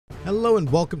Hello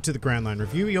and welcome to the Grand Line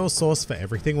Review, your source for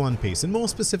everything One Piece, and more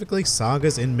specifically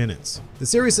Sagas in Minutes. The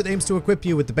series that aims to equip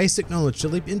you with the basic knowledge to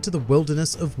leap into the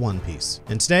wilderness of One Piece.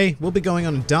 And today, we'll be going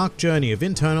on a dark journey of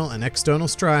internal and external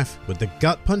strife with the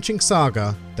gut-punching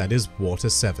saga that is Water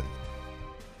 7.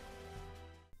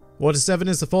 Water 7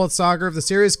 is the fourth saga of the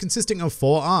series, consisting of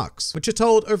 4 arcs, which are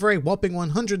told over a whopping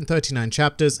 139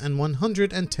 chapters and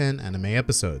 110 anime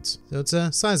episodes, so it's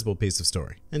a sizable piece of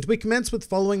story. And we commence with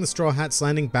following the Straw Hats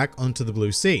landing back onto the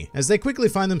Blue Sea, as they quickly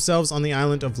find themselves on the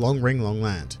island of Long Ring Long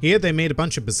Land. Here they meet a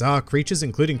bunch of bizarre creatures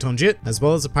including Tonjit, as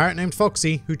well as a pirate named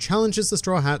Foxy, who challenges the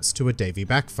Straw Hats to a Davy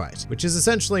Back fight, which is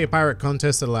essentially a pirate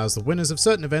contest that allows the winners of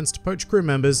certain events to poach crew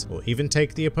members, or even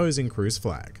take the opposing crew's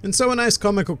flag. And so a nice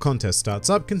comical contest starts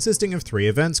up, consisting of 3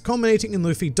 events, culminating in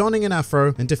Luffy donning an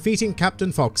afro and defeating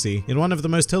Captain Foxy in one of the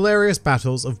most hilarious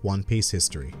battles of One Piece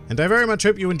history. And I very much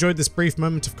hope you enjoyed this brief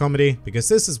moment of comedy, because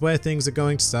this is where things are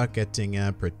going to start getting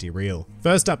pretty real.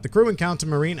 First up, the crew encounter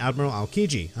Marine Admiral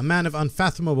Aokiji, a man of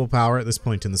unfathomable power at this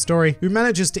point in the story, who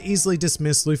manages to easily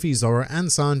dismiss Luffy, Zoro, and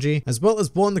Sanji, as well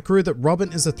as warn the crew that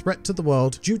Robin is a threat to the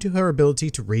world due to her ability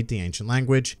to read the ancient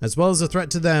language, as well as a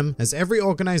threat to them, as every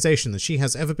organization that she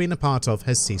has ever been a part of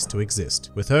has ceased to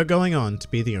exist, with her going on to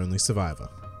be the only survivor.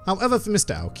 However, for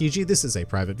Mr. Aokiji, this is a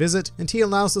private visit, and he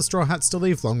allows the Straw Hats to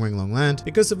leave Long Ring Long Land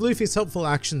because of Luffy's helpful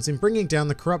actions in bringing down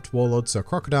the corrupt warlord Sir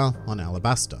Crocodile on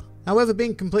Alabasta. However,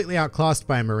 being completely outclassed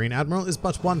by a Marine Admiral is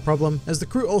but one problem, as the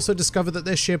crew also discover that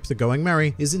their ship, the Going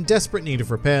Merry, is in desperate need of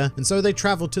repair, and so they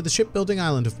travel to the shipbuilding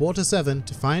island of Water 7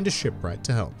 to find a shipwright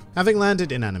to help. Having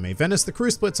landed in Anime Venice, the crew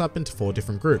splits up into 4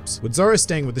 different groups, with Zoro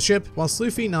staying with the ship, whilst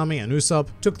Luffy, Nami, and Usopp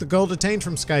took the gold attained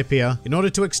from Skypiea in order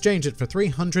to exchange it for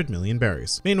 300 million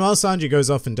berries. Meanwhile, Sanji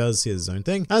goes off and does his own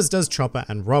thing, as does Chopper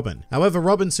and Robin. However,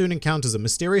 Robin soon encounters a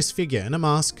mysterious figure in a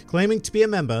mask, claiming to be a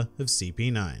member of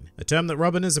CP9, a term that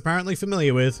Robin is apparently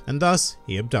familiar with, and thus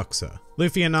he abducts her.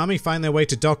 Luffy and Nami find their way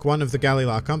to Dock 1 of the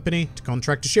Galila Company to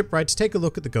contract a shipwright to take a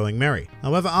look at the Going Merry.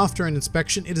 However, after an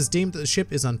inspection, it is deemed that the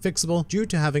ship is unfixable due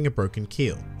to having a broken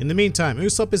keel. In the meantime,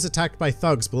 Usopp is attacked by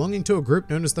thugs belonging to a group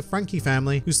known as the Frankie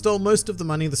family, who stole most of the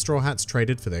money the Straw Hats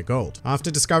traded for their gold. After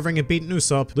discovering a beaten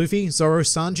Usopp, Luffy, Zoro,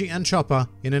 Sanji, and Chopper,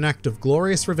 in an act of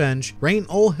glorious revenge, rain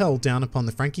all hell down upon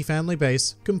the Frankie family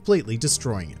base, completely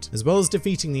destroying it, as well as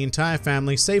defeating the entire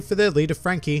family save for their leader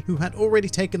Frankie, who had already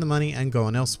taken the money and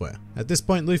gone elsewhere. At this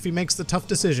point, Luffy makes the tough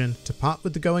decision to part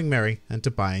with the Going Merry and to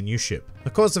buy a new ship.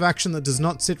 A course of action that does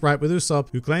not sit right with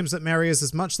Usopp, who claims that Merry is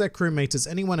as much their crewmate as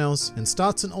anyone else, and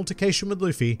starts an altercation with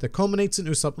Luffy that culminates in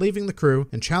Usopp leaving the crew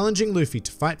and challenging Luffy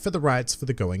to fight for the rights for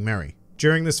the Going Merry.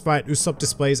 During this fight, Usopp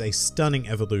displays a stunning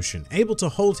evolution, able to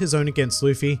hold his own against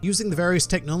Luffy using the various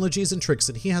technologies and tricks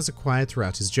that he has acquired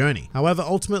throughout his journey. However,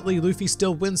 ultimately Luffy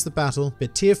still wins the battle,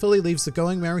 but tearfully leaves the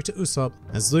Going Merry to Usopp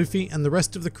as Luffy and the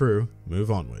rest of the crew move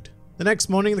onward. The next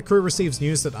morning, the crew receives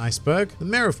news that Iceberg, the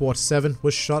mayor of Water 7,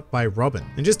 was shot by Robin.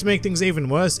 And just to make things even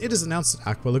worse, it is announced that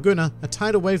Aqua Laguna, a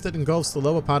tidal wave that engulfs the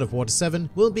lower part of Water 7,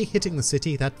 will be hitting the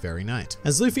city that very night.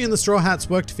 As Luffy and the Straw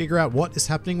Hats work to figure out what is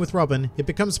happening with Robin, it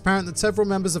becomes apparent that several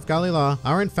members of Galila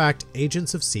are in fact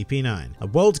agents of CP9, a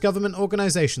world government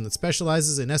organization that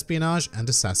specializes in espionage and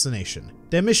assassination.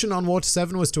 Their mission on Water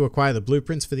 7 was to acquire the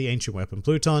blueprints for the ancient weapon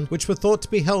Pluton, which were thought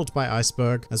to be held by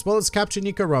Iceberg, as well as capture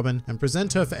Nico Robin and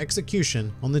present her for execution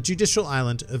on the judicial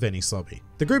island of Enies Lobby.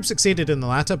 The group succeeded in the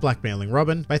latter, blackmailing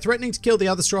Robin by threatening to kill the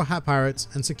other Straw Hat pirates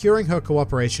and securing her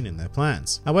cooperation in their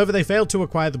plans. However, they failed to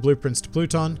acquire the blueprints to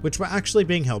Pluton, which were actually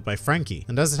being held by Frankie,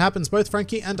 and as it happens, both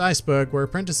Frankie and Iceberg were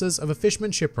apprentices of a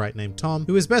fisherman shipwright named Tom,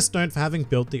 who is best known for having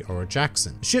built the Ora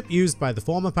Jackson, a ship used by the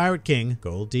former pirate king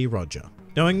Gold D. Roger.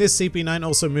 Knowing this, CP9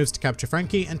 also moves to capture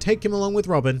Frankie and take him along with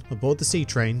Robin aboard the sea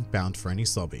train bound for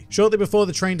Enies Lobby. Shortly before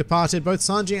the train departed, both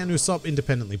Sanji and Usopp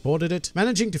independently boarded it,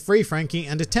 managing to free Frankie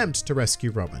and attempt to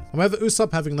rescue Robin. However,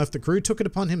 Usopp, having left the crew, took it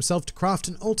upon himself to craft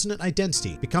an alternate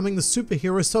identity, becoming the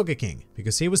superhero Saga King,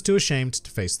 because he was too ashamed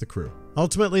to face the crew.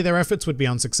 Ultimately, their efforts would be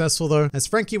unsuccessful though, as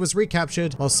Frankie was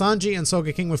recaptured, while Sanji and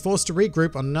Saga King were forced to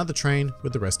regroup on another train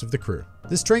with the rest of the crew.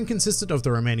 This train consisted of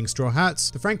the remaining Straw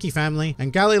Hats, the Frankie family,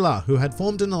 and Galila, who had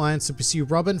formed an alliance to pursue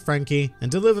Robin, Frankie,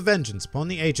 and deliver vengeance upon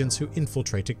the agents who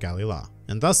infiltrated Galila.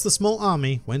 And thus the small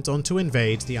army went on to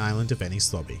invade the island of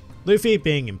Enies Lobby. Luffy,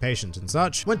 being impatient and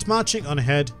such, went marching on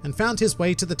ahead and found his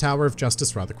way to the Tower of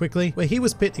Justice rather quickly, where he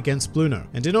was pit against Bluno,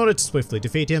 and in order to swiftly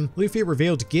defeat him, Luffy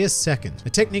revealed Gear Second, a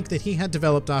technique that he had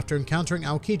developed after encountering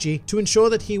Aokiji to ensure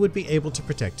that he would be able to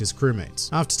protect his crewmates.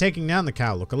 After taking down the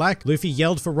cow lookalike, Luffy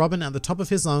yelled for Robin at the top of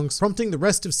his lungs, prompting the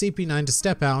rest of CP9 to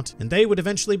step out, and they would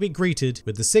eventually be greeted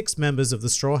with the 6 members of the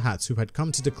Straw Hats who had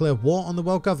come to declare war on the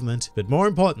world government, but more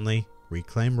importantly,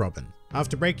 reclaim Robin.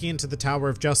 After breaking into the Tower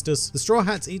of Justice, the Straw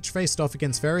Hats each faced off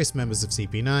against various members of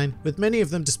CP9, with many of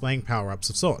them displaying power-ups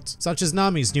of sorts, such as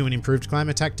Nami's new and improved climb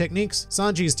attack techniques,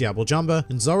 Sanji's Diablo Jumba,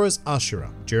 and Zoro's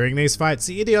Ashura. During these fights,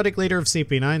 the idiotic leader of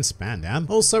CP9, Spandam,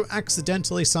 also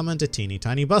accidentally summoned a teeny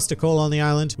tiny Buster Call on the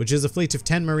island, which is a fleet of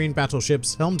 10 marine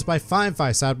battleships helmed by 5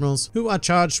 vice admirals who are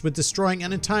charged with destroying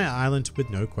an entire island with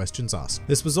no questions asked.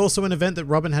 This was also an event that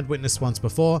Robin had witnessed once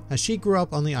before, as she grew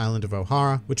up on the island of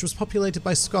Ohara, which was populated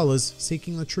by scholars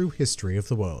seeking the true history of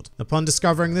the world. Upon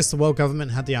discovering this, the world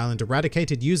government had the island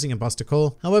eradicated using a Buster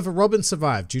Call. However, Robin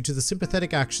survived due to the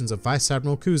sympathetic actions of Vice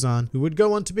Admiral Kuzan, who would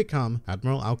go on to become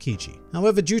Admiral Aokiji.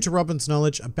 However, due to Robin's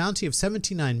knowledge, a bounty of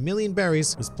 79 million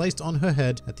berries was placed on her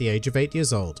head at the age of 8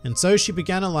 years old, and so she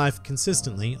began a life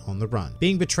consistently on the run,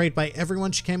 being betrayed by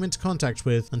everyone she came into contact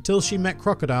with until she met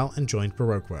Crocodile and joined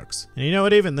Baroque Works. And you know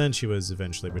what, even then she was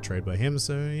eventually betrayed by him,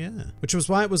 so yeah. Which was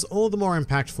why it was all the more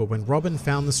impactful when Robin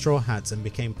found the Straw Hats and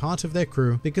became part of their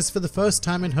crew, because for the first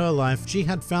time in her life, she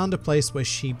had found a place where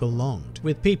she belonged,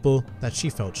 with people that she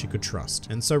felt she could trust.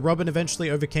 And so Robin eventually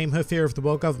overcame her fear of the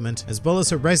world government, as well as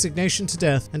her resignation to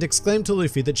death, and exclaimed to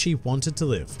Luffy that she wanted to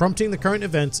live, prompting the current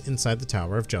events inside the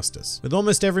Tower of Justice. With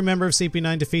almost every member of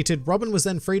CP9 defeated, Robin was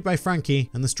then freed by Frankie,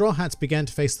 and the Straw Hats began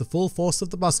to face the full force of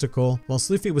the Buster Call, whilst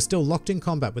Luffy was still locked in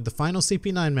combat with the final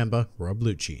CP9 member, Rob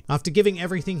Lucci. After giving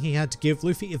everything he had to give,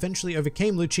 Luffy eventually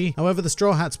overcame Lucci. However, the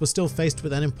Straw Hats were still faced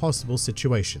with an impossible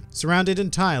situation, surrounded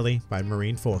entirely by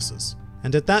marine forces.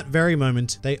 And at that very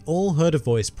moment, they all heard a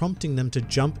voice prompting them to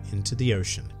jump into the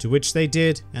ocean, to which they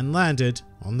did and landed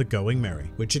on the Going Merry,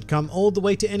 which had come all the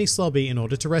way to Enies Lobby in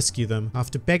order to rescue them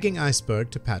after begging Iceberg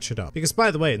to patch it up. Because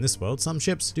by the way, in this world, some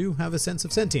ships do have a sense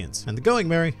of sentience, and the Going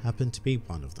Merry happened to be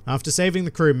one of them. After saving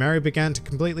the crew, Merry began to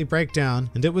completely break down,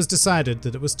 and it was decided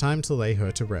that it was time to lay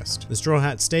her to rest. The Straw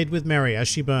Hat stayed with Merry as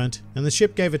she burnt, and the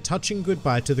ship gave a touching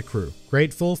goodbye to the crew,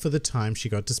 grateful for the time she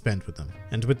got to spend with them.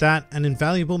 And with that, an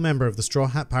invaluable member of the Straw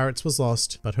Hat Pirates was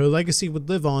lost, but her legacy would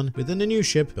live on within a new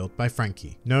ship built by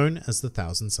Frankie, known as the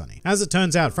Thousand Sunny. As it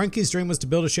turns out, Frankie's dream was to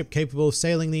build a ship capable of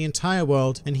sailing the entire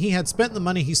world, and he had spent the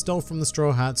money he stole from the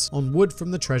Straw Hats on wood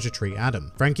from the treasure tree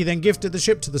Adam. Frankie then gifted the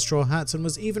ship to the Straw Hats and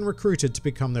was even recruited to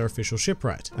become their official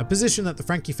shipwright, a position that the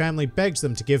Frankie family begged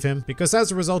them to give him because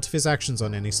as a result of his actions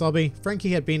on Enies Lobby,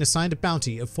 Frankie had been assigned a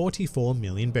bounty of 44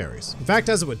 million berries. In fact,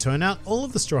 as it would turn out, all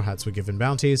of the Straw Hats were given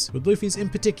bounties, with Luffy's in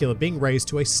particular being raised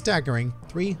to a staggering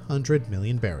 300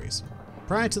 million berries.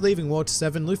 Prior to leaving Water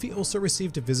 7, Luffy also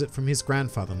received a visit from his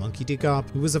grandfather, Monkey D. Garp,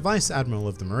 who was a Vice Admiral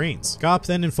of the Marines. Garp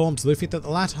then informed Luffy that the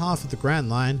latter half of the Grand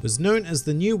Line was known as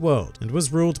the New World and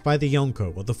was ruled by the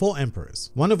Yonko, or the Four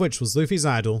Emperors, one of which was Luffy's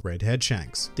idol, Red-Haired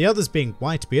Shanks. The others being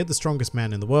Whitebeard, the strongest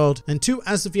man in the world, and 2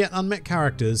 as of yet unmet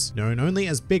characters known only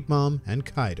as Big Mom and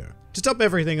Kaido. To top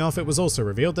everything off, it was also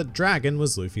revealed that Dragon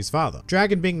was Luffy's father.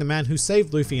 Dragon being the man who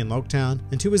saved Luffy in Logtown,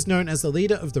 and who is known as the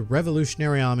leader of the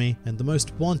Revolutionary Army and the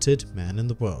most wanted man in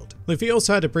the world. Luffy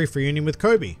also had a brief reunion with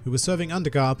Kobe, who was serving under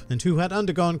Garp and who had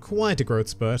undergone quite a growth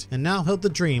spurt and now held the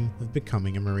dream of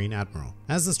becoming a Marine Admiral.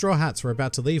 As the Straw Hats were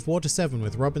about to leave Water 7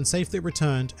 with Robin safely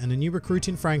returned and a new recruit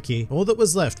in Frankie, all that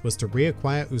was left was to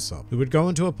reacquire Usopp, who would go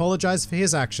on to apologize for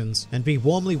his actions and be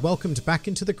warmly welcomed back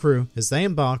into the crew as they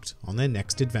embarked on their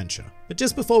next adventure. But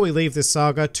just before we leave this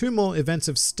saga, 2 more events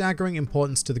of staggering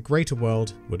importance to the greater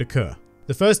world would occur.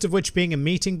 The first of which being a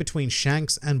meeting between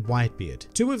Shanks and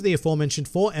Whitebeard, 2 of the aforementioned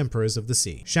 4 emperors of the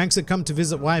sea. Shanks had come to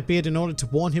visit Whitebeard in order to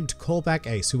warn him to call back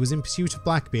Ace, who was in pursuit of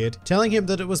Blackbeard, telling him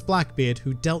that it was Blackbeard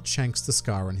who dealt Shanks the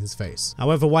scar on his face.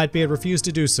 However, Whitebeard refused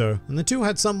to do so, and the 2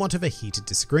 had somewhat of a heated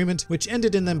disagreement, which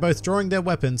ended in them both drawing their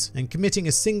weapons and committing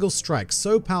a single strike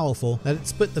so powerful that it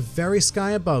split the very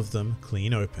sky above them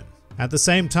clean open. At the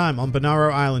same time, on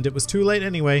Bonaro Island, it was too late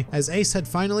anyway, as Ace had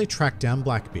finally tracked down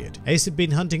Blackbeard. Ace had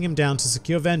been hunting him down to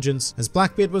secure vengeance, as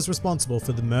Blackbeard was responsible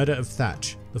for the murder of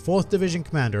Thatch, the 4th Division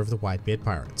commander of the Whitebeard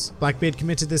Pirates. Blackbeard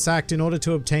committed this act in order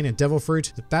to obtain a devil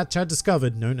fruit that Thatch had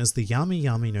discovered, known as the Yami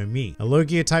Yami no Mi, a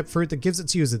Logia-type fruit that gives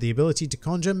its user the ability to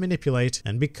conjure, manipulate,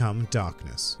 and become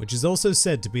darkness, which is also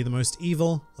said to be the most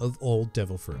evil of all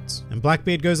devil fruits. And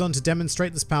Blackbeard goes on to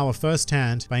demonstrate this power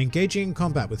firsthand by engaging in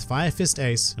combat with Fire Fist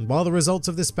Ace, and while the results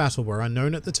of this battle were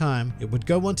unknown at the time, it would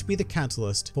go on to be the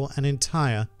catalyst for an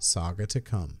entire saga to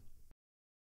come.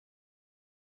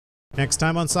 Next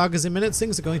time on Sagas in Minutes,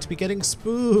 things are going to be getting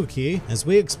spooky as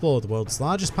we explore the world's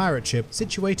largest pirate ship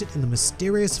situated in the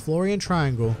mysterious Florian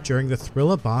Triangle during the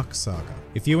Thriller Bark Saga.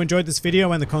 If you enjoyed this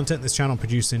video and the content this channel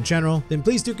produces in general, then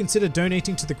please do consider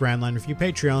donating to the GrandLineReview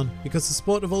Patreon, because the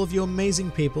support of all of you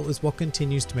amazing people is what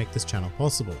continues to make this channel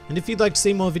possible. And if you'd like to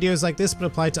see more videos like this but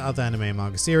apply to other anime and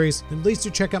manga series, then please do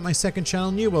check out my second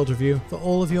channel, New World Review, for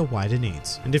all of your wider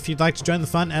needs. And if you'd like to join the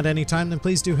fun at any time, then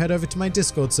please do head over to my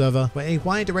Discord server, where a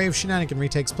wide array of shenaniganry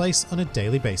takes place on a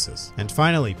daily basis. And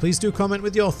finally, please do comment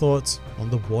with your thoughts on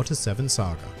the Water 7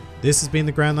 Saga. This has been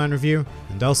the GrandLineReview,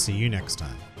 and I'll see you next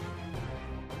time.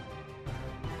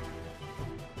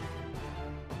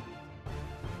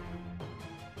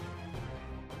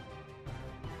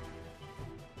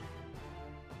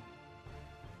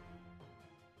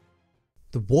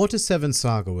 The Water 7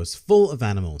 Saga was full of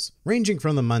animals, ranging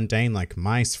from the mundane like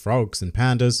mice, frogs, and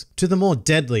pandas, to the more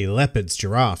deadly leopards,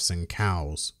 giraffes, and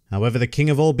cows. However, the king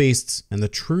of all beasts, and the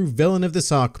true villain of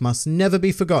this arc, must never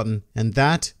be forgotten, and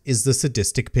that is the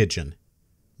sadistic pigeon.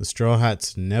 The Straw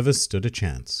Hats never stood a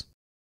chance.